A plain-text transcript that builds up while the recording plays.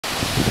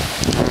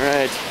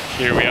Alright,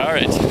 here we are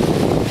at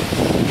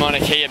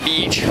Mauna Kea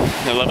Beach,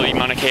 the lovely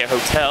Mauna Kea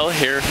Hotel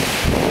here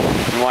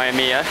in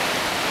Waimea.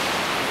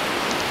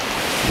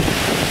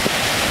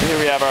 Here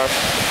we have our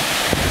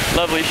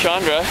lovely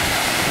Chandra.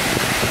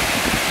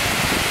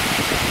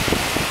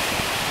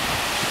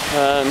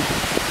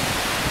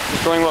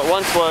 Going what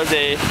once was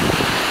a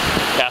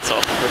castle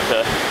with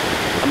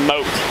a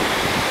moat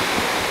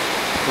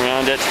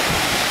around it.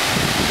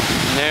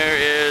 And there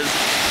is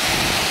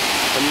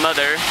the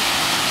mother.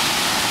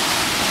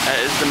 That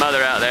is the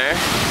mother out there.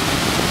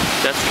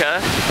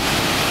 Jessica.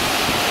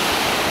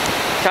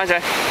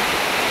 Chandra.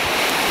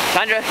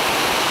 Chandra.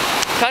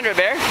 Chandra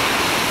bear.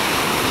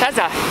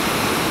 Chandra.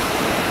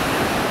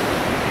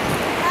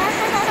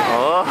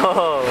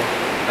 Oh.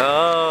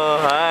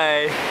 Oh,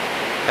 hi.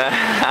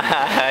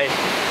 Hi.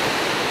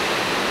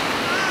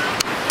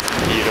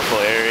 Beautiful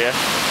area.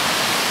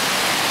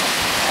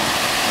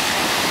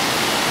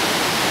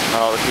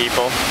 All the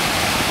people.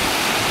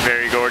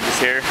 Very gorgeous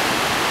here.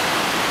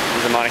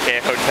 This is the Mauna Kea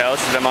Hotel.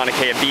 This is the Mauna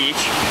Kea Beach.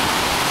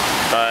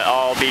 But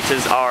all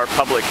beaches are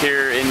public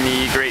here in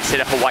the great state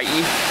of Hawaii.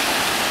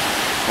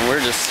 And we're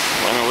just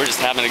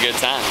having a good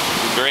time.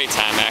 A great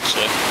time,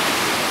 actually.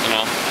 You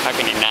know, how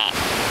can you not?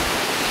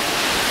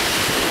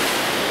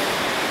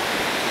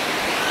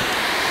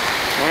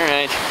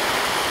 Alright.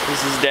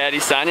 This is Daddy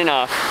signing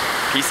off.